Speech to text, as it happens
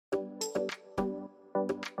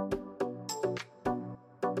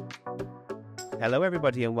Hello,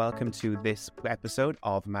 everybody, and welcome to this episode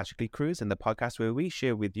of Magically Cruise, in the podcast where we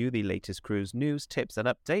share with you the latest cruise news, tips, and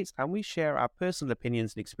updates, and we share our personal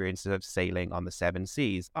opinions and experiences of sailing on the seven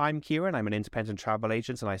seas. I'm Kieran, I'm an independent travel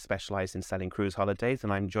agent, and I specialize in selling cruise holidays,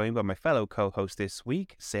 and I'm joined by my fellow co-hosts this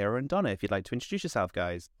week, Sarah and Donna. If you'd like to introduce yourself,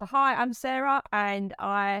 guys. Hi, I'm Sarah, and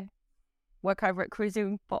I work over at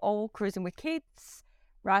Cruising for All, Cruising with Kids,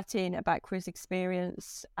 writing about cruise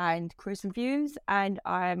experience and cruise reviews, and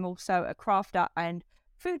I'm also a crafter and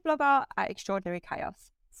food blogger at Extraordinary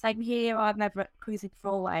Chaos. Same here. I'm over at Cruising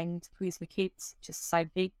for All and Cruise for Kids, just so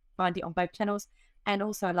big. Find it on both channels, and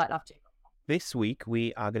also I like Love to. This week,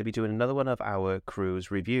 we are going to be doing another one of our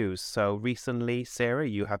cruise reviews. So recently, Sarah,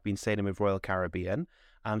 you have been sailing with Royal Caribbean.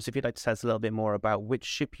 So if you'd like to tell us a little bit more about which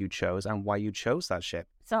ship you chose and why you chose that ship.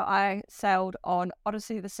 So I sailed on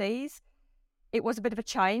Odyssey of the Seas. It was a bit of a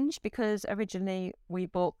change because originally we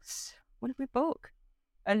booked, what did we book?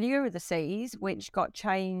 Allure of the Seas, which got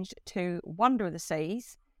changed to Wonder of the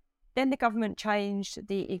Seas. Then the government changed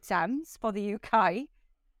the exams for the UK.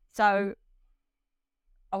 So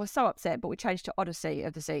I was so upset, but we changed to Odyssey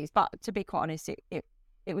of the Seas. But to be quite honest, it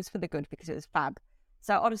was for the good because it was fab.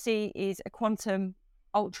 So Odyssey is a Quantum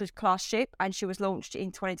Ultra class ship, and she was launched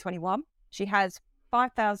in 2021. She has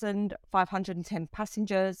 5,510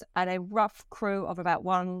 passengers and a rough crew of about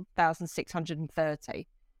 1,630.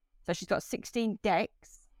 So she's got 16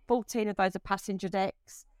 decks, 14 of those are passenger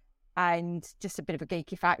decks, and just a bit of a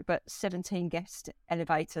geeky fact, but 17 guest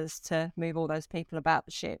elevators to move all those people about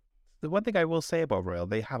the ship. The one thing I will say about Royal,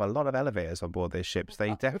 they have a lot of elevators on board their ships.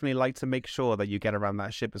 They definitely like to make sure that you get around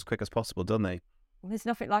that ship as quick as possible, don't they? There's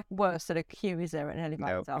nothing like worse than a queue, is there, at an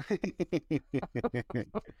elevator? No.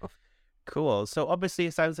 Cool. So obviously,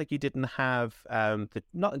 it sounds like you didn't have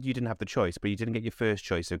you didn't have the choice, but you didn't get your first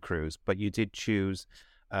choice of cruise, but you did choose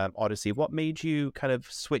Odyssey. What made you kind of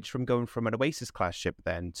switch from going from an Oasis class ship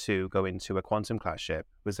then to go into a Quantum class ship?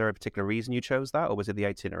 Was there a particular reason you chose that, or was it the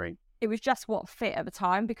itinerary? It was just what fit at the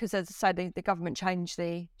time because, as I say, the government changed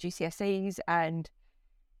the GCSEs, and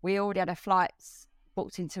we already had our flights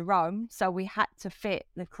booked into Rome, so we had to fit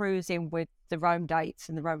the cruise in with the Rome dates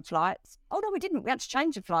and the Rome flights. Oh no, we didn't. We had to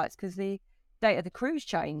change the flights because the date of the cruise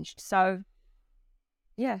changed. So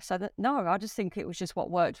yeah, I just think it was just what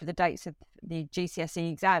worked for the dates of the GCSE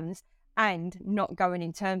exams and not going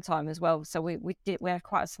in term time as well. So we had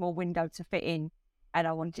quite a small window to fit in, and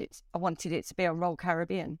I wanted it to be on Royal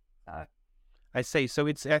Caribbean. So I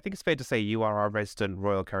think it's fair to say you are our resident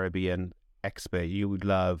Royal Caribbean expert. You would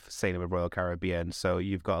love sailing with Royal Caribbean, so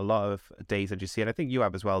you've got a lot of days that you see, and I think you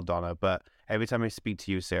have as well, Donna, but every time I speak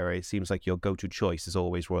to you, Sarah, it seems like your go-to choice is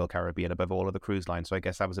always Royal Caribbean above all of the cruise lines, so I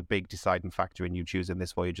guess that was a big deciding factor in you choosing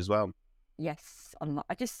this voyage as well. Yes,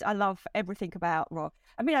 I love everything about Royal.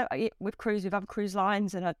 I mean, we've cruised with other cruise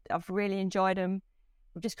lines, and I've really enjoyed them.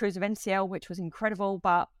 We've just cruised with NCL, which was incredible,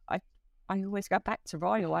 but I always go back to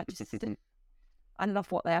Royal. I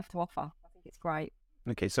love what they have to offer. I think it's great.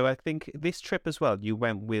 Okay, so I think this trip as well, you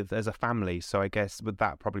went with as a family, so I guess would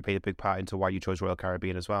that probably play a big part into why you chose Royal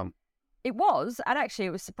Caribbean as well? It was, and actually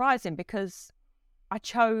it was surprising because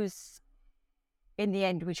in the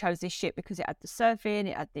end, we chose this ship because it had the surfing,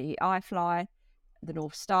 it had the iFly, the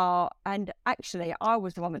North Star, and actually I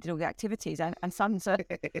was the one that did all the activities, and sons at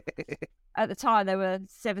the time, they were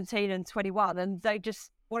 17 and 21, and they just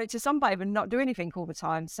wanted to sunbathe and not do anything all the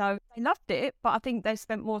time. So they loved it, but I think they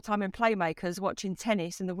spent more time in Playmakers watching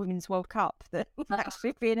tennis and the Women's World Cup than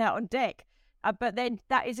actually being out on deck. But then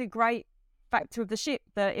that is a great factor of the ship,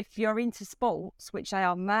 that if you're into sports, which they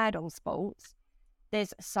are mad on sports,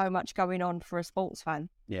 there's so much going on for a sports fan.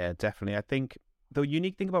 Yeah, definitely. I think the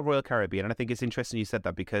unique thing about Royal Caribbean, and I think it's interesting you said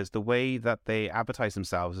that, because the way that they advertise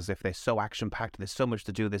themselves as if they're so action-packed, there's so much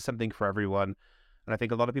to do, there's something for everyone. And I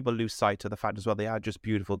think a lot of people lose sight of the fact as well, they are just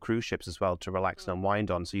beautiful cruise ships as well to relax and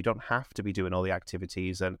unwind on. So you don't have to be doing all the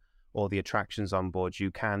activities and all the attractions on board.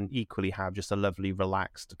 You can equally have just a lovely,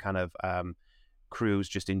 relaxed kind of cruise,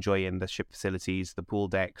 just enjoying the ship facilities, the pool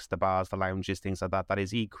decks, the bars, the lounges, things like that. That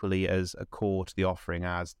is equally as a core to the offering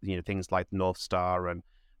as, things like North Star and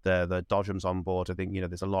the dodgems on board. I think,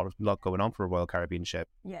 there's a lot going on for a Royal Caribbean ship.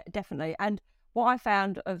 Yeah, definitely. And what I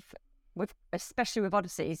found especially with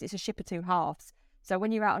Odysseys, it's a ship of two halves. So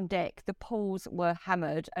when you're out on deck, the pools were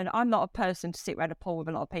hammered, and I'm not a person to sit around a pool with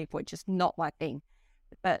a lot of people. It's just not my thing.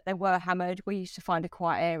 But they were hammered. We used to find a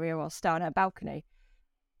quiet area or stay on our balcony.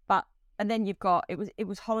 And then you've got, it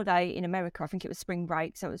was holiday in America. I think it was spring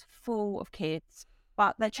break, so it was full of kids.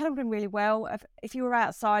 But they channeled them really well. If you were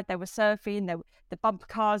outside, they were surfing, the bumper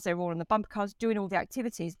cars, they were all on the bumper cars doing all the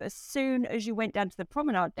activities. But as soon as you went down to the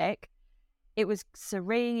promenade deck, it was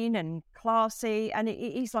serene and classy, and it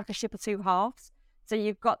is like a ship of two halves. So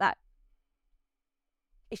you've got that.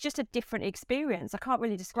 It's just a different experience. I can't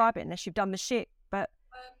really describe it unless you've done the ship, but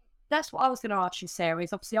that's what I was going to ask you, Sarah.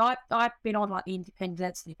 Is obviously I've been on like the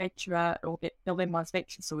Independence, the Adventurer, or the Women's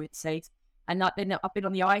Adventure series, and like then I've been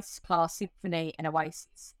on the Ice Class, Symphony, and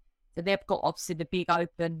Oasis. So they've got obviously the big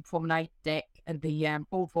open promenade deck and the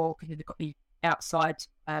boardwalk, and they've got the outside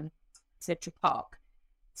Central Park.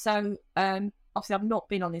 So obviously I've not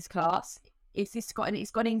been on this class. Is this got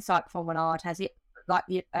it's got an insight promenade? Has it like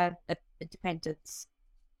the Independence?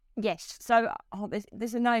 yes. So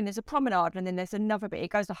there's a name. There's a promenade, and then there's another bit. It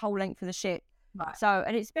goes the whole length of the ship. Right. So,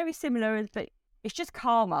 and it's very similar, but it's just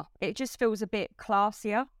calmer. It just feels a bit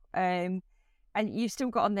classier. And you've still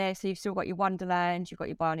got on there, so you've still got your Wonderland, you've got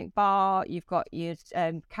your Bionic Bar, you've got your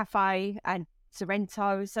cafe and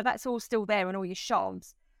Sorrento. So that's all still there, and all your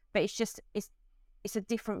shops. But it's just it's a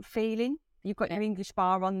different feeling. You've got your English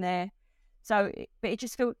bar on there. So, but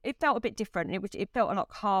it felt a bit different. It felt a lot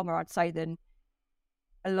calmer, I'd say, than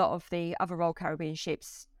a lot of the other Royal Caribbean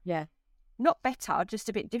ships. Yeah. Not better, just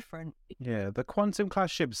a bit different. Yeah, the Quantum class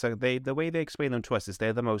ships, so the way they explain them to us is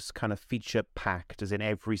they're the most kind of feature packed, as in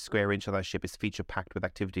every square inch of that ship is feature packed with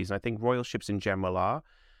activities. And I think Royal ships in general are,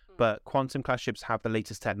 but Quantum class ships have the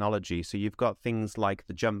latest technology. So you've got things like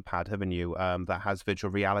the jump pad, haven't you, that has virtual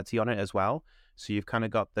reality on it as well. So you've kind of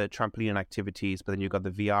got the trampoline and activities, but then you've got the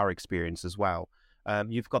VR experience as well.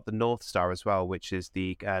 You've got the North Star as well, which is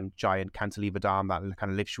the giant cantilever dam that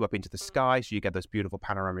kind of lifts you up into the sky, so you get those beautiful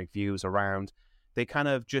panoramic views around. They kind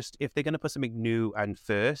of just, if they're going to put something new and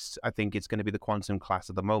first, I think it's going to be the Quantum class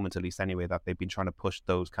at the moment, at least anyway, that they've been trying to push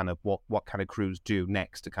those kind of what kind of crews do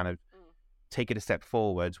next to kind of take it a step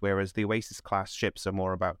forward, whereas the Oasis class ships are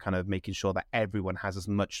more about kind of making sure that everyone has as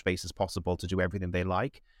much space as possible to do everything they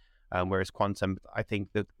like. Whereas Quantum, I think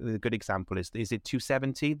the good example is it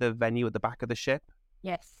 270, the venue at the back of the ship?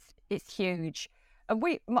 Yes, it's huge. And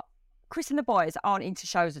Chris and the boys aren't into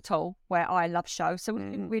shows at all, where I love shows, so we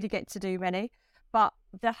didn't really get to do many. But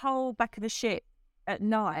the whole back of the ship at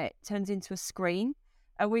night turns into a screen.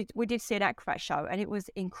 And we did see an acrobat show, and it was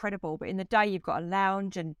incredible. But in the day, you've got a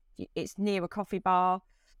lounge, and it's near a coffee bar.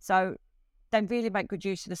 So they really make good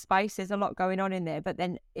use of the space. There's a lot going on in there, but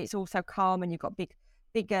then it's also calm, and you've got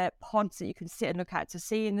bigger ponds that you can sit and look at to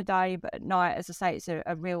see in the day, but at night, as I say, it's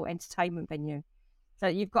a real entertainment venue. So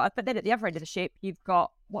you've got, but then at the other end of the ship, you've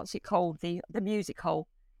got, what's it called, the music hall,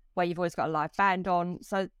 where you've always got a live band on.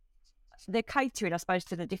 So they're catering, I suppose,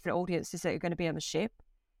 to the different audiences that are going to be on the ship,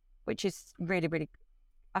 which is really, really,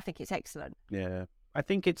 I think it's excellent. Yeah. I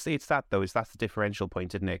think it's that though, that's the differential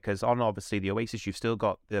point, isn't it? Because on obviously the Oasis, you've still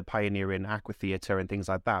got the pioneering aqua theatre and things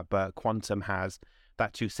like that, but Quantum has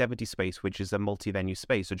that 270 space, which is a multi-venue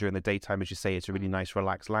space. So during the daytime, as you say, it's a really nice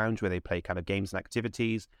relaxed lounge where they play kind of games and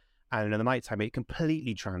activities. And in the nighttime, it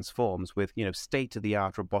completely transforms with,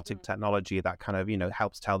 state-of-the-art robotic technology that kind of,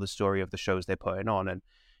 helps tell the story of the shows they're putting on. And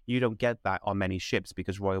you don't get that on many ships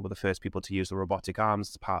because Royal were the first people to use the robotic arms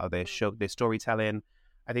as part of their show, their storytelling.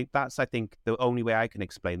 I think that's the only way I can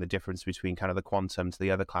explain the difference between kind of the Quantum to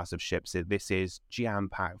the other class of ships. This is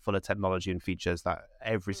jam-packed, full of technology and features that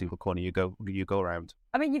every single corner you go around.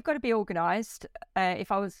 I mean, you've got to be organised.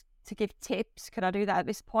 If I was to give tips, could I do that at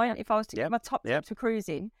this point? If I was to give my top tips for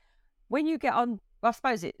cruising, when you get on, well, I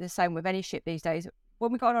suppose it's the same with any ship these days.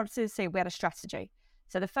 When we got on to the sea, we had a strategy.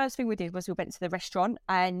 So the first thing we did was we went to the restaurant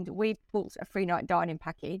and we bought a 3-night dining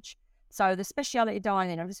package. So the speciality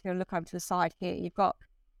dining, I'm just going to look over to the side here. You've got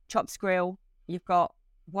Chops Grill, you've got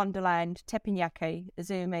Wonderland, Teppanyaki,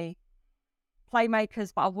 Azumi,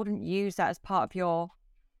 Playmakers, but I wouldn't use that as part of your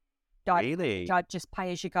diet. Really? I'd just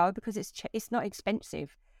pay as you go because it's not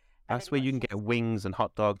expensive. That's where you can get wings and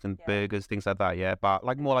hot dogs and burgers, things like that, yeah? But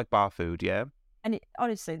more like bar food, yeah? And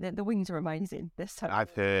honestly, the wings are amazing. They're so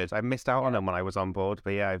I've heard. I missed out on them when I was on board,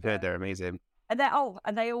 but yeah, I've heard they're amazing. And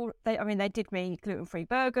they did me gluten-free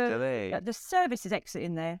burgers. Do they? The service is excellent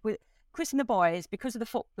in there. With Chris and the boys, because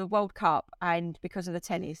of the World Cup and because of the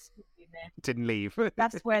tennis, Didn't leave.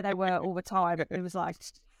 that's where they were all the time. It was like,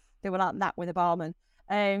 they were like that with a barman.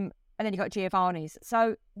 And then you got Giovanni's.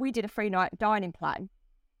 So we did a 3-night dining plan.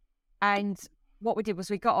 And what we did was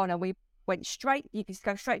we got on and we went straight, you can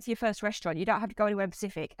go straight to your first restaurant. You don't have to go anywhere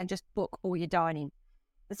specific and just book all your dining.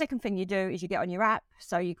 The second thing you do is you get on your app.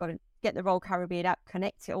 So you've got to get the Royal Caribbean app,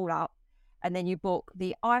 connect it all up, and then you book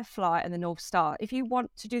the iFly and the North Star. If you want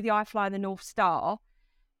to do the iFly and the North Star,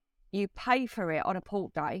 you pay for it on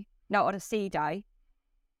a sea day,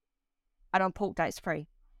 and on port day it's free.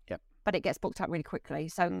 Yep. But it gets booked up really quickly.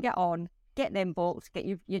 So get them booked, get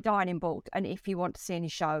your dining booked, and if you want to see any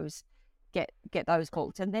shows, get those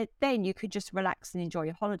booked, and then you could just relax and enjoy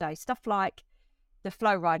your holiday. Stuff like the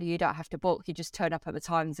flow rider, you don't have to book; you just turn up at the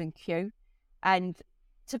times and queue. And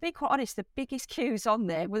to be quite honest, the biggest queues on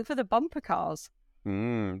there were for the bumper cars.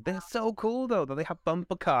 They're so cool though that they have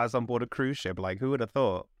bumper cars on board a cruise ship. Like, who would have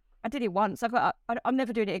thought? I did it once. I'm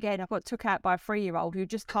never doing it again. I got took out by a 3-year-old who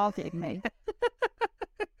just targeted me,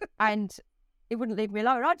 and it wouldn't leave me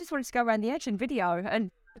alone. I just wanted to go around the edge and video,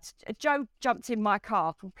 and Joe jumped in my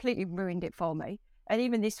car, completely ruined it for me. And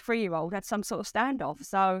even this 3-year-old had some sort of standoff.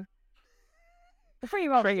 So the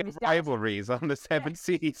 3-year-old Creative rivalries on the seven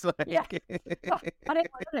seas. Like. Yeah, I didn't want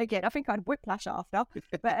to do it again. I think I'd whiplash after.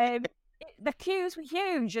 But the queues were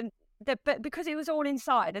huge, and but because it was all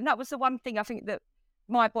inside, and that was the one thing I think that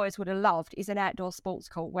my boys would have loved is an outdoor sports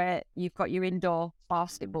court where you've got your indoor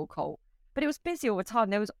basketball court. But it was busy all the time.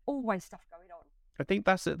 There was always stuff going on. I think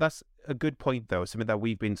that's a good point, though. Something that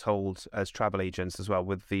we've been told as travel agents as well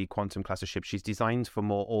with the Quantum class of ship. She's designed for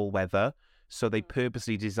more all-weather. So they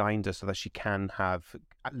purposely designed her so that she can have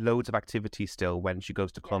loads of activity still when she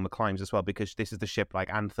goes to Clonmel Climbs as well, because this is the ship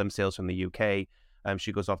like Anthem sails from the UK.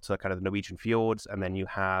 She goes off to kind of the Norwegian fjords, and then you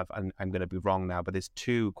have, and I'm going to be wrong now, but there's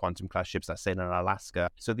 2 Quantum class ships that sail in Alaska.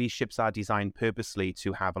 So these ships are designed purposely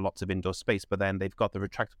to have lots of indoor space, but then they've got the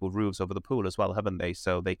retractable roofs over the pool as well, haven't they?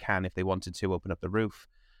 So they can, if they wanted to, open up the roof,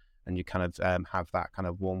 and you kind of have that kind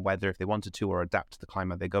of warm weather if they wanted to, or adapt to the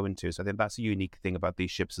climate they go into. So I think that's a unique thing about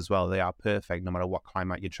these ships as well. They are perfect no matter what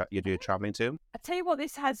climate you're traveling to. I tell you what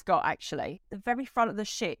this has got, actually. The very front of the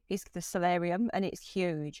ship is the solarium, and it's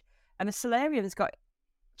huge. And the solarium's got,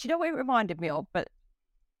 do you know what it reminded me of? But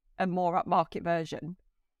a more upmarket version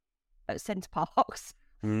at Centre Parks.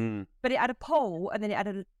 But it had a pool, and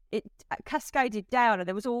then it cascaded down, and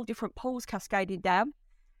there was all different pools cascading down.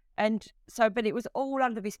 And so, but it was all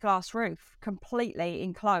under this glass roof, completely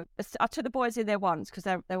enclosed. I took the boys in there once because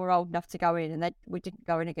they were old enough to go in, and we didn't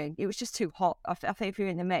go in again. It was just too hot. I think if you're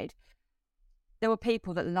in the Med, there were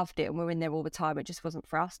people that loved it and were in there all the time. It just wasn't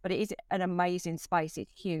for us. But it is an amazing space.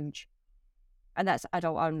 It's huge. And that's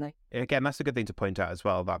adult only. Again, that's a good thing to point out as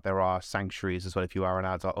well, that there are sanctuaries as well. If you are an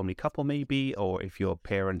adult-only couple maybe, or if you're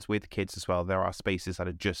parents with kids as well, there are spaces that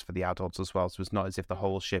are just for the adults as well. So it's not as if the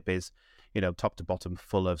whole ship is, top to bottom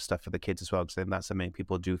full of stuff for the kids as well, because then that's something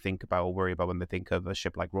people do think about or worry about when they think of a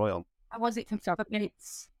ship like Royal. How was it for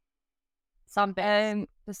minutes? Some bits?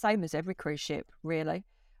 The same as every cruise ship, really.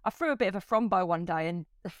 I threw a bit of a frombo one day, and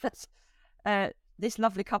this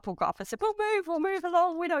lovely couple got up and said, we'll move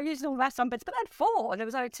along. We're not using all of our sunbeds. But they had 4, and there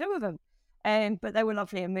was only 2 of them. But they were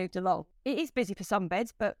lovely and moved along. It is busy for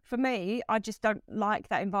sunbeds, but for me, I just don't like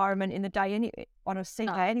that environment in the day on a sea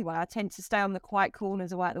day anyway. I tend to stay on the quiet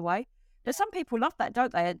corners away out the way. But some people love that,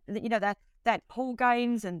 don't they? They had pool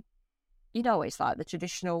games, and it's like the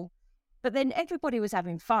traditional. But then everybody was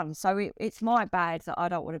having fun. So it's my bad that I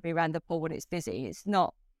don't want to be around the pool when it's busy. It's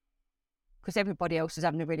not, because everybody else was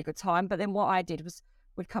having a really good time. But then what I did was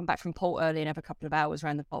we'd come back from port early and have a couple of hours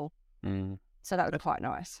around the pool. So that was quite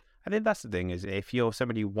nice. I think that's the thing, is if you're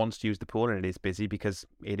somebody who wants to use the pool and it is busy, because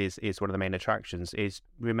it is one of the main attractions, is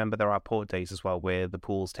remember there are port days as well where the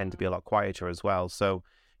pools tend to be a lot quieter as well. So,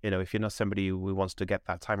 if you're not somebody who wants to get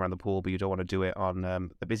that time around the pool, but you don't want to do it on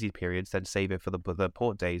the busy periods, then save it for the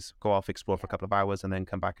port days. Go off, explore for a couple of hours, and then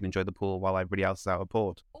come back and enjoy the pool while everybody else is out of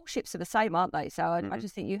port. All ships are the same, aren't they? So I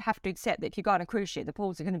just think you have to accept that if you go on a cruise ship, the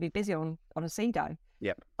pools are going to be busy on a sea day.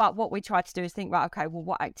 Yep. But what we try to do is think, right, okay, well,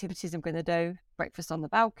 what activities I'm going to do? Breakfast on the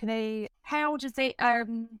balcony. How does it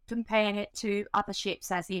compare it to other ships,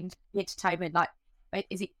 as in entertainment? Like,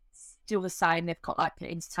 is it still the same? They've got like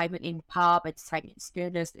entertainment in the pub, entertainment in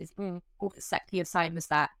schooners. Is all exactly the same as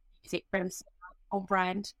that? Is it on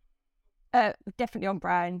brand? Definitely on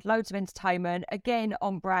brand. Loads of entertainment. Again,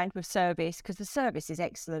 on brand with service, because the service is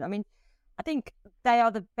excellent. I mean, I think they are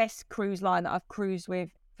the best cruise line that I've cruised with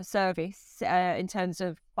for service in terms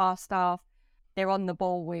of bar staff. They're on the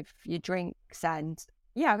ball with your drinks, and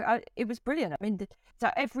it was brilliant. I mean, so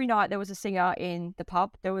every night there was a singer in the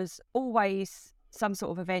pub. There was always some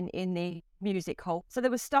sort of event in the music hall. So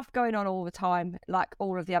there was stuff going on all the time, like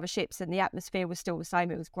all of the other ships, and the atmosphere was still the same.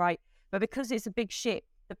 It was great. But because it's a big ship,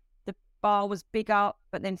 the bar was bigger,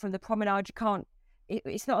 but then from the promenade,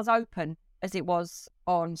 it's not as open as it was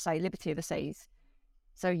on, say, Liberty of the Seas.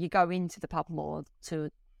 So you go into the pub more to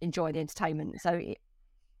enjoy the entertainment. So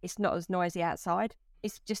it's not as noisy outside.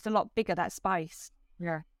 It's just a lot bigger, that space.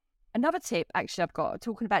 Yeah. Another tip, actually, I've got,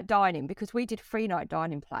 talking about dining, because we did a 3-night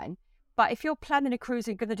dining plan. But if you're planning a cruise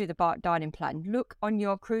and going to do the dining plan, look on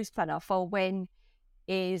your cruise planner for when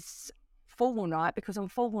is formal night, because on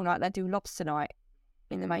formal night they do lobster night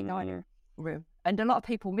in the main dining room. And a lot of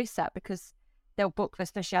people miss that because they'll book for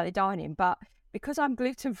specialty dining. But because I'm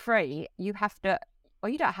gluten free, you have to, or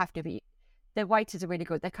you don't have to be. The waiters are really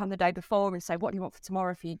good. They come the day before and say, "What do you want for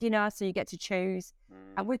tomorrow for your dinner?" So you get to choose.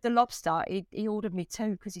 And with the lobster, he ordered me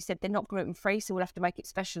 2 because he said they're not gluten free, so we'll have to make it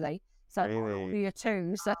specially. So I'll order you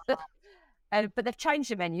 2. So, but they've changed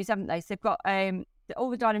the menus, haven't they? So they've got all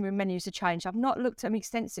the dining room menus are changed. I've not looked at them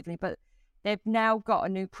extensively, but they've now got a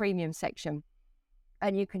new premium section,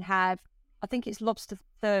 and you can have, I think it's lobster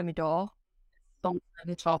thermidor, on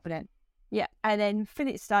the top of it. yeah, and then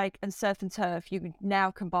fillet steak and surf and turf. You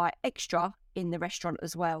now can buy extra in the restaurant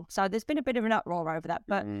as well. So there's been a bit of an uproar over that,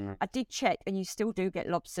 but I did check, and you still do get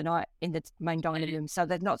lobster night in the main dining room. So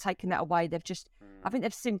they've not taken that away. They've just, I think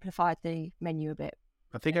they've simplified the menu a bit.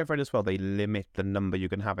 I think I've read as well, they limit the number you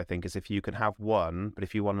can have, I think, is if you can have one, but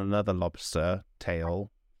if you want another lobster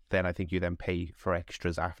tail, then I think you then pay for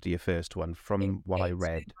extras after your first one, from what I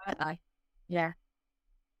read. Weren't they? Yeah.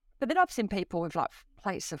 But then I've seen people with like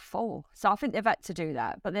plates of 4. So I think they've had to do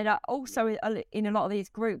that. But then also in a lot of these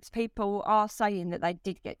groups, people are saying that they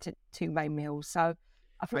did get to 2 main meals. So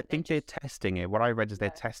I think they're testing it. What I read is they're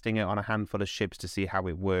testing it on a handful of ships to see how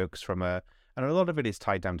it works and a lot of it is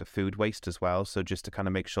tied down to food waste as well. So just to kind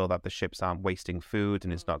of make sure that the ships aren't wasting food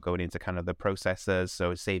and it's not going into kind of the processors.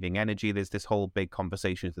 So it's saving energy. There's this whole big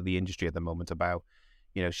conversation through the industry at the moment about,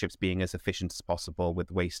 ships being as efficient as possible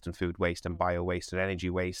with waste and food waste and bio waste and energy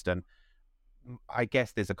waste. And I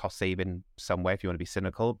guess there's a cost saving somewhere if you want to be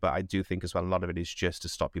cynical, but I do think as well a lot of it is just to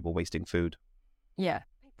stop people wasting food. Yeah,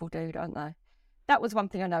 people do, don't they? That was one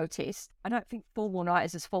thing I noticed. I don't think formal night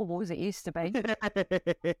is as formal as it used to be.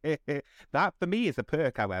 That for me is a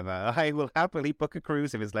perk, however. I will happily book a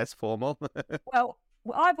cruise if it's less formal. Well,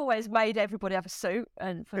 I've always made everybody have a suit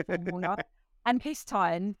and for formal night. And this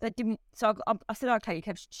time they didn't. So I said, okay, you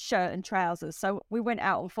can have shirt and trousers. So we went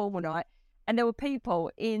out on formal night, and there were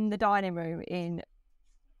people in the dining room in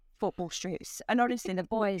football strips. And honestly, the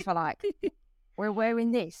boys were like, "We're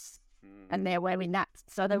wearing this." And they're wearing that.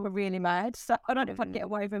 So they were really mad. So I don't know if I'd get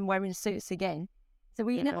away with them wearing suits again. So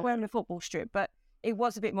we never wearing a football strip, but it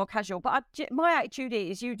was a bit more casual. But my attitude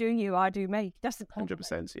is, you do you, I do me. That's the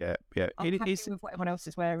 100%. Yeah. I'm happy with what everyone else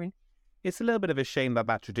is wearing. It's a little bit of a shame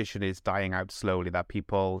that tradition is dying out slowly, that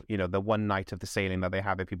people, the one night of the sailing that they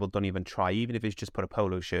have it, people don't even try, even if it's just put a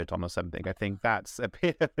polo shirt on or something. I think that's a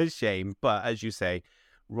bit of a shame. But as you say,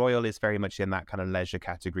 Royal is very much in that kind of leisure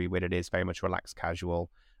category where it is very much relaxed casual.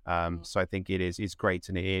 So I think it's great,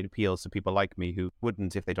 and it appeals to people like me who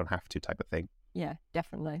wouldn't if they don't have to, type of thing. Yeah,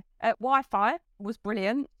 definitely. Wi-Fi was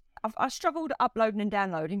brilliant. I struggled uploading and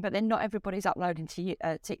downloading, but then not everybody's uploading to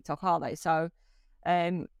TikTok, are they? So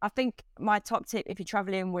I think my top tip if you're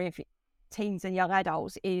traveling with teens and young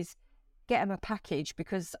adults is get them a package,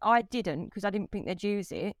 because I didn't think they'd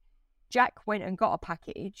use it. Jack went and got a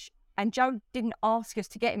package, and Joe didn't ask us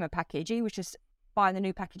to get him a package. He was just buying the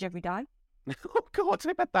new package every day. Oh God,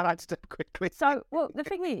 I bet that had to step quickly. So, the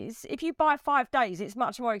thing is, if you buy 5 days, it's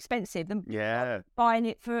much more expensive than buying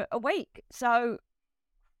it for a week. So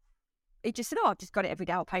he just said, "Oh, I've just got it every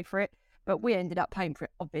day. I'll pay for it." But we ended up paying for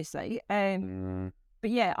it, obviously. But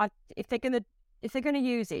yeah, if they're gonna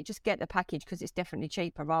use it, just get the package, because it's definitely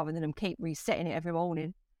cheaper rather than them keep resetting it every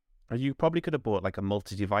morning. You probably could have bought like a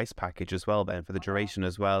multi-device package as well then for the duration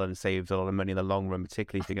as well, and saved a lot of money in the long run,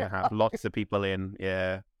 particularly if you're gonna have lots of people in.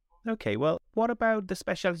 Yeah. Okay, well, what about the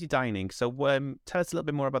specialty dining? So tell us a little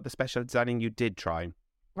bit more about the specialty dining you did try.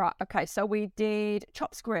 Right, okay, so we did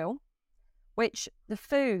Chops Grill, which the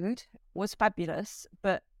food was fabulous,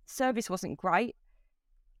 but service wasn't great.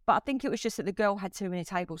 But I think it was just that the girl had too many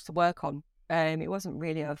tables to work on. It wasn't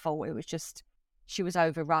really her fault, it was just she was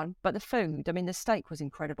overrun. But the food, the steak was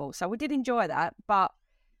incredible. So we did enjoy that, but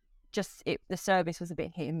just the service was a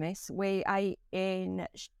bit hit and miss. We ate in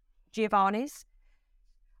Giovanni's.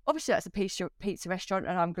 Obviously, that's a pizza restaurant,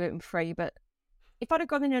 and I'm gluten-free, but if I'd have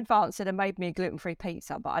gone in advance and made me a gluten-free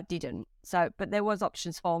pizza, but I didn't. So, but there was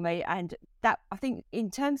options for me, and that, I think, in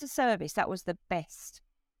terms of service, that was the best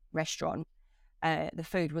restaurant. The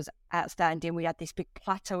food was outstanding. We had this big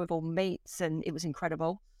platter with all meats, and it was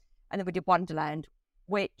incredible. And then we did Wonderland,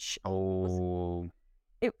 which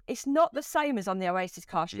it's not the same as on the Oasis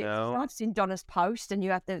car ship. No. It's in Donna's Post, and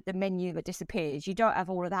you have the menu that disappears. You don't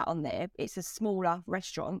have all of that on there. It's a smaller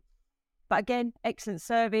restaurant. But again, excellent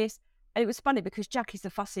service. And it was funny because Jack is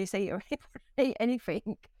the fussiest eater. He wouldn't eat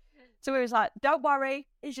anything. So we was like, don't worry,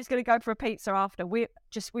 he's just going to go for a pizza after. We're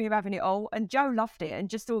having it all. And Joe loved it. And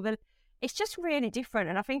just it's just really different.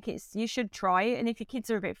 And I think you should try it. And if your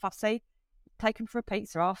kids are a bit fussy, take them for a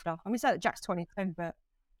pizza after. So that Jack's 22, but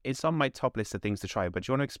it's on my top list of things to try, but do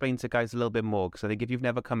you want to explain to guys a little bit more? Because I think if you've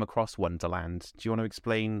never come across Wonderland, do you want to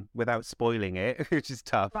explain without spoiling it, which is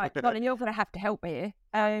tough? Right, Colin, you're going to have to help me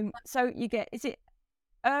here. So you get, is it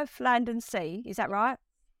Earth, Land and Sea? Is that right?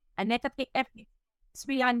 And everything, it's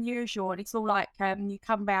really unusual. And it's all like you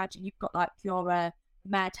come round and you've got like your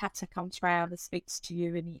Mad Hatter comes round and speaks to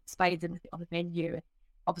you and he explains everything on the menu. And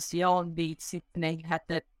obviously on the symphony you had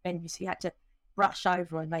the menu, so you had to brush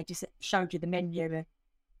over and they just showed you the menu.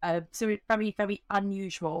 So it's very, very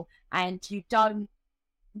unusual, and you don't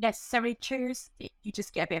necessarily choose. You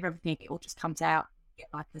just get a bit of everything. It all just comes out. You get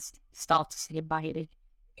like a starter steam bailey,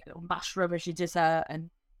 get a little mushroom as your dessert, and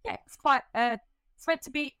yeah, it's quite. It's meant to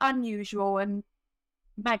be unusual and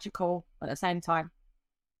magical at the same time.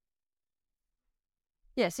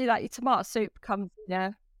 Yeah, see, like your tomato soup comes in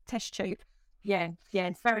a test tube. Yeah,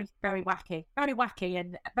 it's very, very wacky,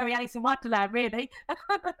 and very Alice in Wonderland, really. A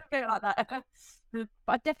bit like that. But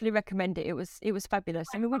I definitely recommend it. It was fabulous.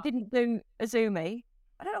 I mean, we didn't do Azumi.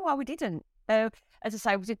 I don't know why we didn't. As I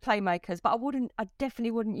say, we did Playmakers, but I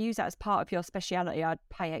definitely wouldn't use that as part of your speciality. I'd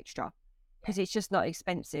pay extra because it's just not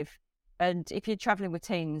expensive. And if you're travelling with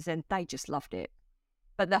teens, then they just loved it.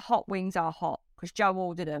 But the hot wings are hot because Joe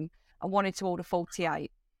ordered them and wanted to order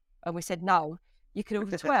 48. And we said, no, you can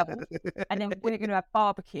order 12. And then we're going to have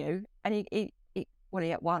barbecue. And he ate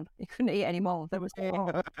one. He couldn't eat any more. There was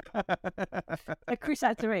so Chris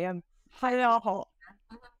had to eat them. They are hot.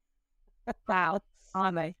 Wow.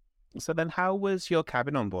 Army. So then how was your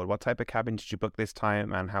cabin on board? What type of cabin did you book this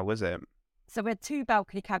time and how was it? So we had 2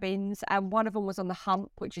 balcony cabins and one of them was on the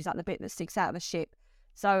hump, which is like the bit that sticks out of the ship.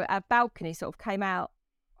 So our balcony sort of came out.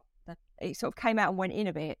 It sort of came out and went in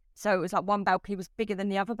a bit. So it was like one balcony was bigger than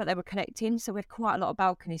the other, but they were connecting. So we had quite a lot of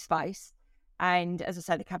balcony space. And as I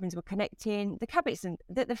said, the cabins were connecting. The cabins,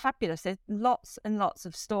 they're fabulous. There's lots and lots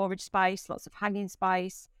of storage space, lots of hanging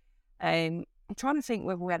space. I'm trying to think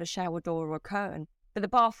whether we had a shower door or a curtain. But the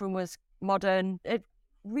bathroom was modern.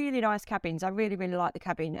 Really nice cabins. I really, really liked the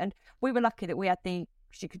cabin. And we were lucky that we had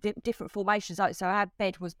different formations. So our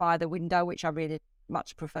bed was by the window, which I really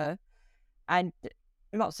much prefer. And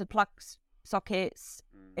lots of plugs, sockets.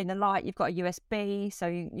 In the light, you've got a USB, so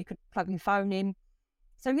you could plug your phone in.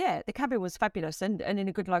 So yeah, the cabin was fabulous and in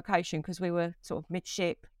a good location because we were sort of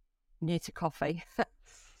midship, near to coffee.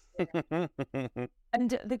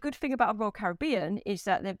 And the good thing about a Royal Caribbean is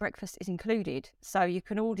that their breakfast is included. So you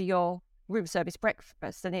can order your room service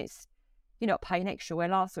breakfast and you're not paying extra. Where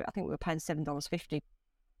last week, I think we were paying $7.50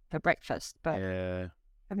 for breakfast. But yeah.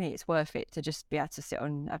 I mean, it's worth it to just be able to sit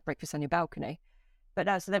and have breakfast on your balcony. But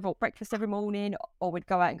no, so they brought breakfast every morning, or we'd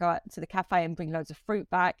go out to the cafe and bring loads of fruit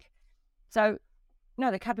back. So,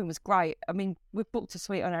 no, the cabin was great. I mean, we've booked a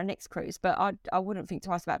suite on our next cruise, but I wouldn't think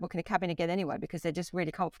twice about booking a cabin again anyway because they're just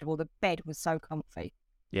really comfortable. The bed was so comfy.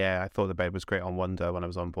 Yeah, I thought the bed was great on Wonder when I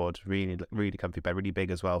was on board. Really, really comfy bed, really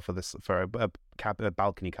big as well for a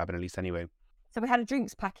balcony cabin at least anyway. So we had a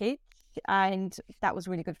drinks package, and that was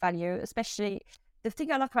really good value, especially. The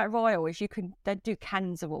thing I like about Royal is they do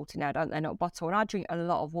cans of water now, don't they? Not bottle. And I drink a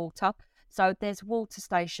lot of water. So there's water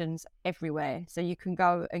stations everywhere. So you can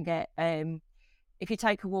go and get, if you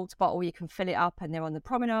take a water bottle, you can fill it up and they're on the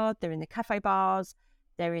promenade, they're in the cafe bars,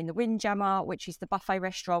 they're in the Windjammer, which is the buffet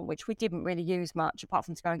restaurant, which we didn't really use much apart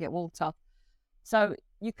from to go and get water. So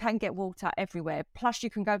you can get water everywhere. Plus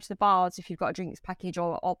you can go to the bars if you've got a drinks package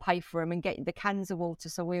or pay for them and get the cans of water.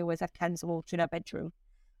 So we always have cans of water in our bedroom.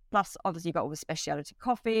 Plus, obviously, you've got all the specialty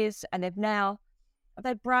coffees, and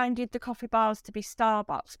they've branded the coffee bars to be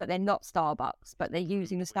Starbucks, but they're not Starbucks, but they're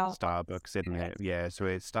using the Starbucks, isn't it? Yeah, so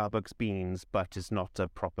it's Starbucks beans, but it's not a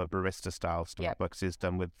proper barista style. Starbucks is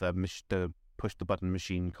done with the push the button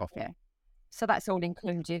machine coffee. Yeah, so that's all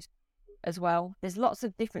included as well. There's lots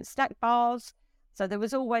of different snack bars, so there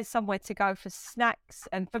was always somewhere to go for snacks,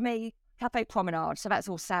 and for me, Cafe Promenade, so that's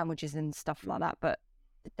all sandwiches and stuff like that, but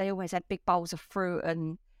they always had big bowls of fruit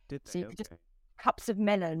and cups of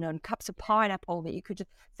melon and cups of pineapple that you could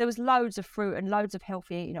there was loads of fruit and loads of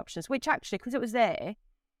healthy eating options, which actually, because it was there,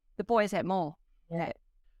 the boys ate more. Yeah.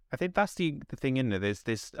 I think that's the thing in there.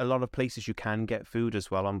 There's a lot of places you can get food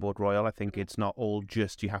as well on board Royal. I think it's not all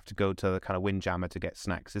just you have to go to the kind of Windjammer to get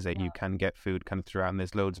snacks, is it? Yeah. You can get food kind of throughout, and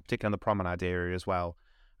there's loads, particularly on the promenade area as well,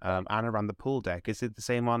 and around the pool deck. Is it the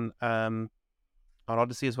same on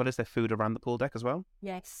Odyssey as well? Is there food around the pool deck as well?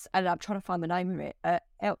 Yes, and I'm trying to find the name of it.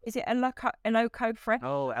 Is it El Loco Fresh?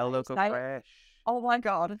 Oh, El Loco Fresh. Oh my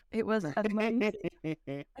God, it was amazing.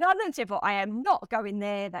 And I looked at it, but I am not going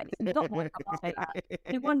there. That is not my cup of tea.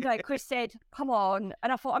 And one day Chris said, come on.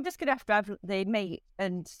 And I thought, I'm just going to have the meat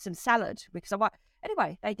and some salad because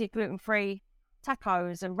anyway, they did gluten-free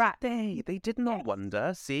tacos and wraps. They did not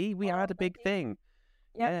wonder. See, we had a big thing.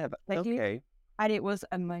 Yeah, okay. And it was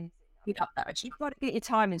amazing. We love that actually. You've got to get your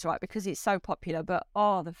timings right because it's so popular. But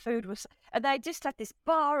the food was, and they just had this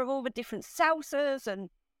bar of all the different salsas and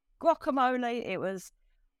guacamole.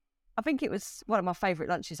 I think it was one of my favourite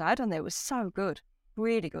lunches I had on there. It was so good,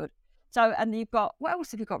 really good. So, and you've got, what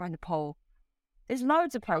else have you got around the pool? There's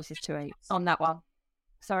loads of places to eat On that one.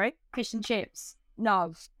 Sorry, Fish and chips.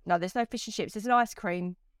 no, there's no fish and chips. There's an ice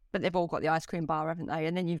cream, but they've all got the ice cream bar, haven't they?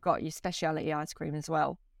 And then you've got your specialty ice cream as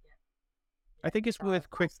well. I think it's worth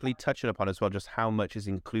quickly touching upon as well just how much is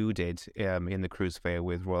included in the cruise fare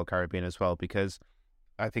with Royal Caribbean as well, because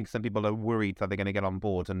I think some people are worried that they're going to get on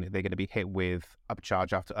board and they're going to be hit with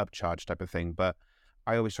upcharge after upcharge type of thing. But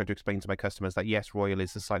I always try to explain to my customers that yes, Royal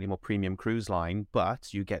is a slightly more premium cruise line,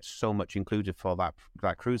 but you get so much included for that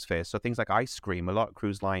cruise fare. So things like ice cream, a lot of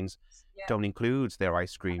cruise lines don't include their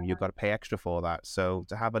ice cream. You've got to pay extra for that. So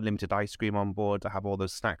to have unlimited ice cream on board, to have all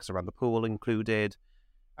those snacks around the pool included,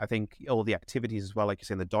 I think all the activities as well, like you're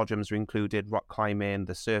saying, the dodgems are included, rock climbing,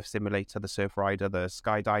 the surf simulator, the surf rider, the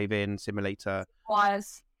skydiving simulator.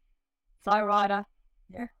 Wires. Fly rider.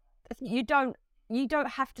 Yeah. You don't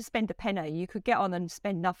have to spend a penny. You could get on and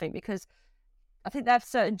spend nothing because I think they have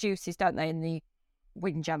certain juices, don't they, in the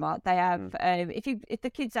Windjammer? They have, if the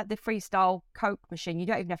kids have the freestyle Coke machine, you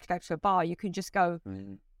don't even have to go to a bar. You can just go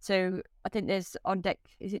to, I think there's on deck,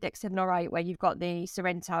 is it deck 7 or 8, where you've got the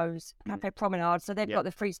Sorrento's Cafe Promenade. So they've got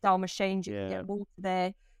the freestyle machines. You can get water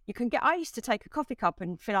there. You can get, I used to take a coffee cup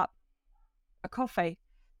and fill up a coffee.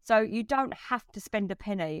 So you don't have to spend a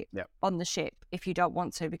penny on the ship if you don't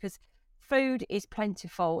want to, because food is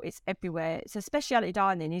plentiful. It's everywhere. So specialty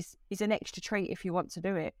dining is an extra treat if you want to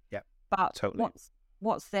do it. Yeah, but totally.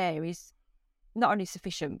 What's there is not only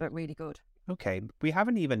sufficient but really good. Okay, we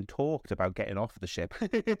haven't even talked about getting off the ship.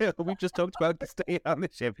 We've just talked about staying on the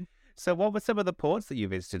ship. So what were some of the ports that you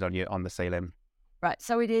visited on the sailing? Right,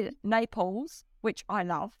 so we did Naples, which I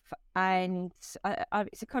love, and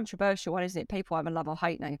it's a controversial one, isn't it? People either love or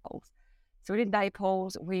hate Naples. So we did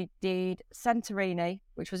Naples, we did Santorini,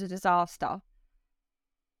 which was a disaster,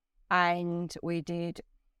 and we did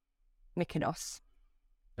Mykonos.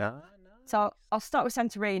 Ah, nice. So I'll start with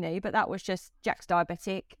Santorini, but that was just Jack's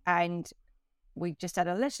diabetic, and we just had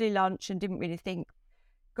a leisurely lunch and didn't really think,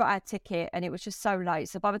 got our ticket, and it was just so late.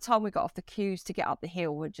 So by the time we got off the queues to get up the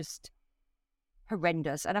hill, we're just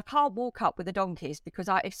horrendous. And I can't walk up with the donkeys because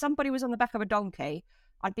if somebody was on the back of a donkey,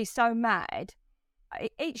 I'd be so mad.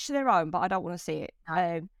 Each to their own, but I don't want to see it.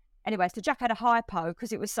 Anyway, so Jack had a hypo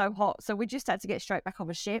because it was so hot, so we just had to get straight back on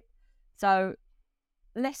the ship. So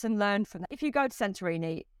lesson learned from that. If you go to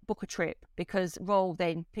Santorini, book a trip because Royal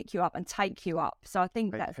then pick you up and take you up. So I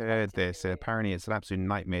think I've heard this. Apparently, it's an absolute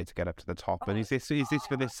nightmare to get up to the top. And is this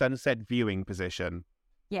for this sunset viewing position?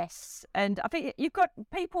 Yes, and I think you've got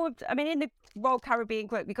people. I mean, in the Royal Caribbean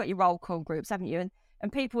group, you've got your roll call groups, haven't you?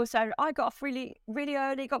 And people were saying, I got off really, really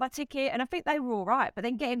early, got my ticket, and I think they were all right. But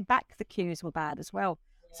then getting back, the queues were bad as well.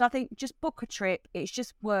 Yeah. So I think just book a trip. It's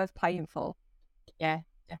just worth paying for. Yeah.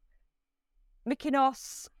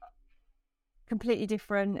 Mykonos, completely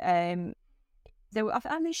different. There were,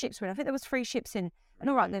 how many ships were in? I think there was 3 ships in. And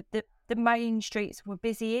all right, the main streets were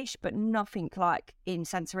busy-ish, but nothing like in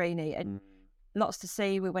Santorini. And lots to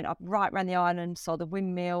see. We went up right around the island, saw the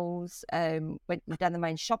windmills, went down the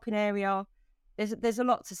main shopping area. There's a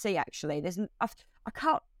lot to see, actually. I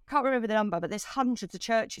can't remember the number, but there's hundreds of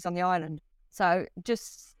churches on the island. So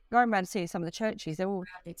just going around and seeing some of the churches, they're all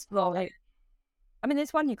exploring. I mean,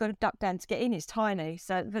 there's one you've got to duck down to get in. It's tiny.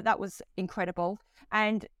 So that was incredible.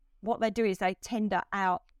 And what they do is they tender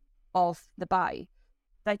out of the bay.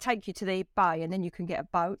 They take you to the bay and then you can get a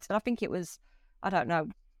boat. And I think it was, I don't know,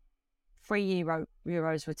 €3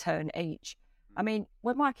 return each. I mean,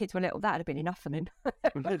 when my kids were little, that would have been enough for them.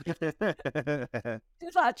 It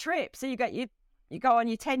was like a trip. So you go on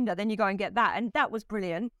your tender, then you go and get that. And that was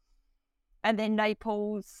brilliant. And then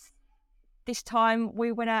Naples, this time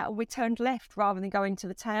we went out and we turned left rather than going to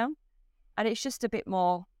the town. And it's just a bit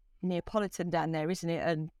more Neapolitan down there, isn't it?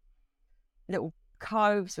 And little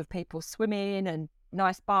coves with people swimming and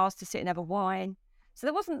nice bars to sit and have a wine. So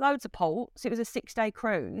there wasn't loads of ports. It was a 6-day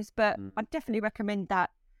cruise, but I'd definitely recommend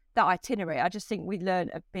that itinerary. I just think we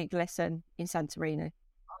learned a big lesson in Santorini. I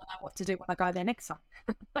know what to do when I go there next time.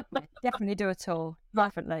 Definitely do a tour.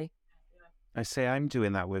 Definitely. I say I'm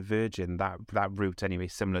doing that with Virgin, that route anyway,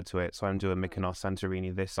 similar to it. So I'm doing Mykonos,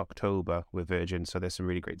 Santorini this October with Virgin. So there's some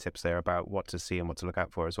really great tips there about what to see and what to look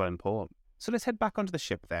out for as well in port. So let's head back onto the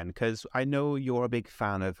ship then, because I know you're a big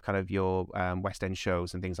fan of kind of your West End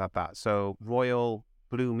shows and things like that. So Royal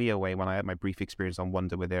blew me away when I had my brief experience on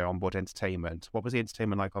Wonder with their onboard entertainment. What was the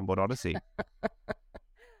entertainment like on board Odyssey?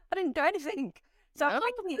 I didn't do anything. So I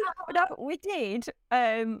think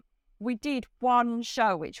we did one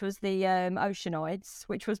show, which was the Oceanoids,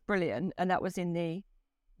 which was brilliant, and that was in the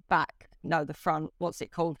the front. What's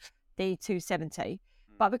it called? The 270.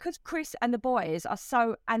 But because Chris and the boys are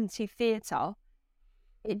so anti-theatre,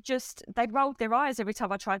 they rolled their eyes every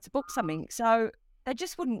time I tried to book something. So they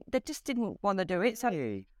just didn't want to do it. So,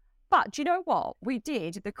 but do you know what? We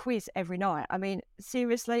did the quiz every night. I mean,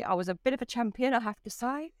 seriously, I was a bit of a champion, I have to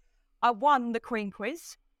say. I won the Queen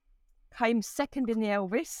quiz, came second in the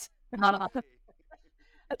Elvis.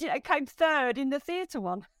 I came third in the theatre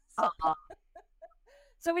one.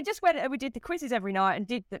 So we just went and we did the quizzes every night and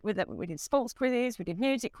we did sports quizzes, we did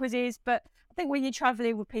music quizzes. But I think when you're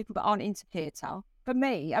travelling with people that aren't into theatre, for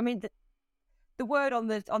me, I mean, the word on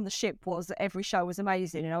the ship was that every show was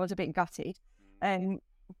amazing, and I was a bit gutted.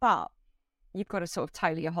 But you've got to sort of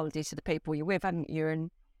tailor your holiday to the people you're with, haven't you?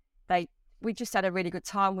 And we just had a really good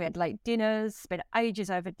time. We had late dinners, spent ages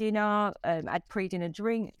over dinner, had pre-dinner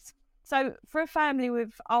drinks. So for a family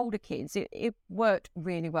with older kids, it worked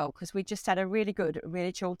really well because we just had a really good,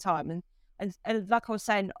 really chill time. And like I was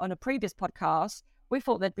saying on a previous podcast, we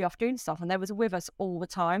thought they'd be off doing stuff and they was with us all the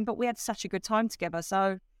time, but we had such a good time together.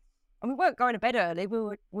 So, and we weren't going to bed early.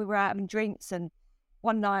 We were out having drinks, and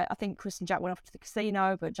one night I think Chris and Jack went off to the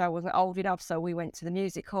casino, but Joe wasn't old enough, so we went to the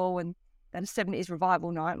music hall and then a 70s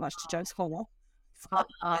revival night, much to Joe's horror.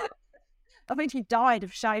 I think he died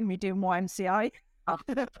of shame me doing YMCA.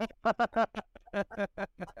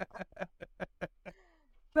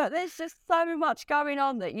 But there's just so much going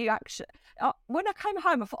on that you actually... when I came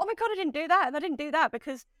home, I thought, oh my God, I didn't do that, and I didn't do that,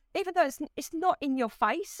 because even though it's not in your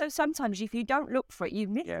face, so sometimes if you don't look for it, you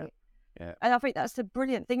miss it. Yeah. And I think that's the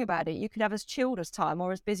brilliant thing about it. You can have as chilled as time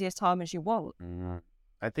or as busy as time as you want.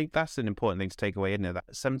 I think that's an important thing to take away, isn't it? That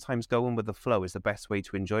sometimes going with the flow is the best way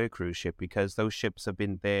to enjoy a cruise ship, because those ships have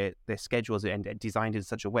been their schedules are designed in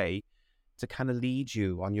such a way to kind of lead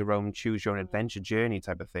you on your own, choose your own adventure journey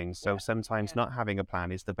type of thing. So sometimes not having a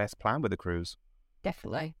plan is the best plan with a cruise.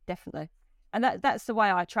 Definitely. And that's the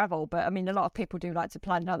way I travel. But I mean, a lot of people do like to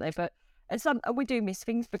plan, don't they? But we do miss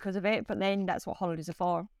things because of it. But then that's what holidays are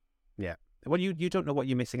for. Yeah. Well, you don't know what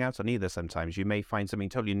you're missing out on either. Sometimes you may find something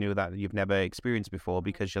totally new that you've never experienced before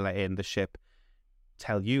because you're letting the ship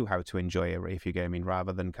tell you how to enjoy it, if you get what I mean,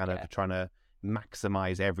 rather than kind of trying to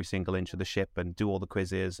maximize every single inch of the ship and do all the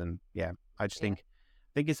quizzes. And I just think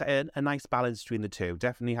it's a nice balance between the two.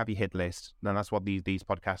 Definitely have your hit list, and that's what these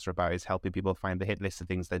podcasts are about, is helping people find the hit list of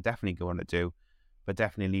things they're definitely going to do, but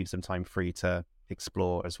definitely leave some time free to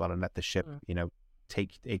explore as well and let the ship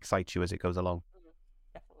excite you as it goes along.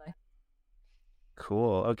 Definitely.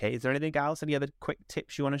 Cool. Okay, is there anything else, any other quick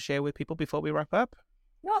tips you want to share with people before we wrap up?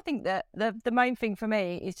 No, I think that the main thing for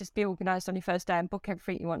me is just be organised on your first day and book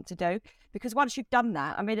everything you want to do. Because once you've done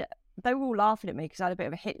that, I mean, they were all laughing at me because I had a bit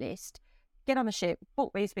of a hit list. Get on a ship,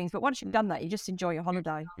 book these things. But once you've done that, you just enjoy your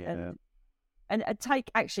holiday. Yeah. And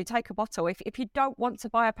take a bottle. If you don't want to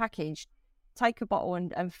buy a package, take a bottle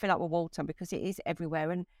and fill up with water, because it is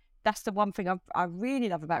everywhere. And that's the one thing I really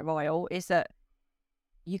love about Royal, is that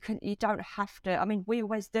you don't have to. I mean, we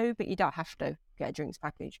always do, but you don't have to get a drinks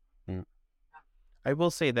package. I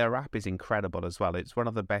will say their app is incredible as well. It's one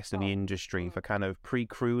of the best in the industry for kind of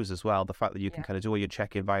pre-cruise as well. The fact that you can kind of do all your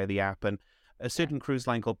check-in via the app, and a certain cruise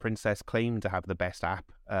line called Princess claimed to have the best app.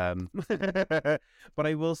 But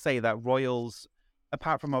I will say that Royal's,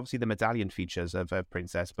 apart from obviously the medallion features of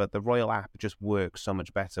Princess, but the Royal app just works so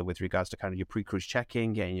much better with regards to kind of your pre-cruise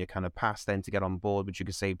check-in, getting your kind of pass then to get on board, which you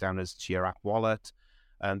can save down as to your app wallet.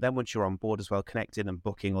 And then once you're on board as well, connecting and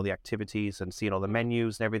booking all the activities and seeing all the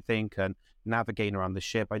menus and everything and navigating around the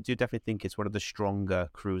ship, I do definitely think it's one of the stronger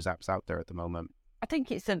cruise apps out there at the moment. I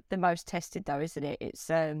think it's the most tested though, isn't it? It's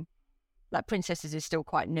like Princesses is still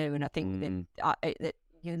quite new, and I think that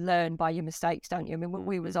you learn by your mistakes, don't you? I mean, when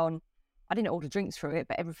we was on, I didn't order drinks through it,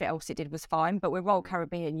 but everything else it did was fine. But with Royal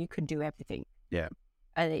Caribbean, you can do everything. Yeah.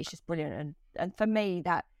 And it's just brilliant. And for me,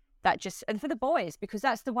 that just, and for the boys, because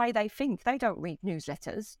that's the way they think. They don't read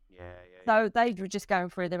newsletters. So they were just going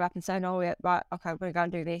through their app and saying, oh, yeah, right, okay, we're going to go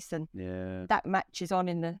and do this. And that match is on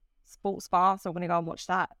in the sports bar, so I'm going to go and watch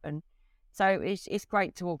that. And so it's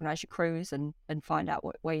great to organise your cruise and find out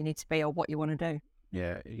where you need to be or what you want to do.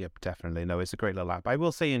 Yeah, definitely. No, it's a great little app. I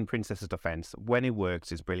will say in Princess's defence, when it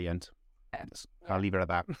works, it's brilliant. I'll leave it at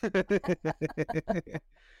that.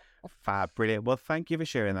 Fab, brilliant. Well, thank you for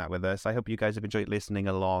sharing that with us. I hope you guys have enjoyed listening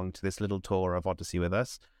along to this little tour of Odyssey with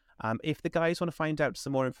us. If the guys want to find out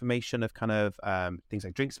some more information of kind of things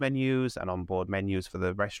like drinks menus and onboard menus for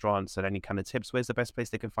the restaurants and any kind of tips, where's the best place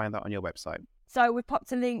they can find that on your website? So we've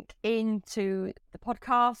popped a link into the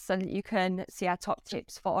podcast so that you can see our top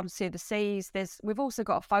tips for Odyssey of the Seas. We've also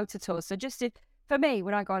got a photo tour. So just for me,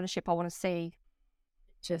 when I go on a ship, I want to see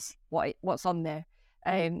just what's on there.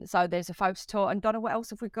 So there's a photo tour. And Donna, what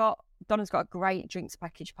else have we got? Donna's got a great drinks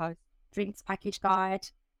package post. Drinks package guide.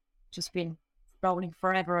 Just been rolling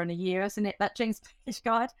forever and a year, isn't it? That drinks package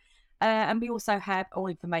guide. And we also have all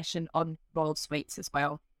information on Royal Suites as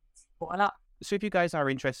well. Voila. So if you guys are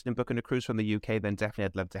interested in booking a cruise from the UK, then definitely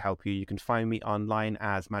I'd love to help you. You can find me online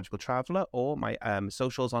as Magical Traveller, or my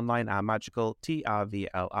socials online are Magical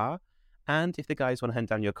TRVLR. And if the guys want to hunt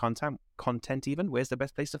down your content even, where's the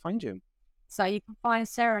best place to find you? So you can find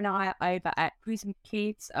Sarah and I over at Cruising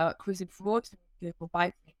Kids, Cruising Fraud. Google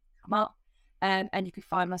both, come up. And you can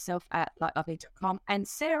find myself at likelovely.com and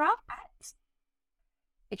Sarah at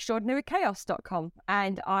extraordinarychaos.com.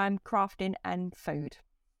 And I'm crafting and food.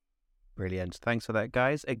 Brilliant. Thanks for that,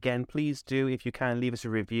 guys. Again, please do, if you can, leave us a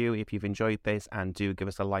review if you've enjoyed this, and do give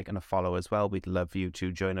us a like and a follow as well. We'd love you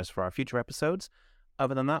to join us for our future episodes.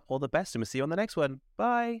 Other than that, all the best, and we'll see you on the next one.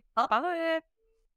 Bye. Bye.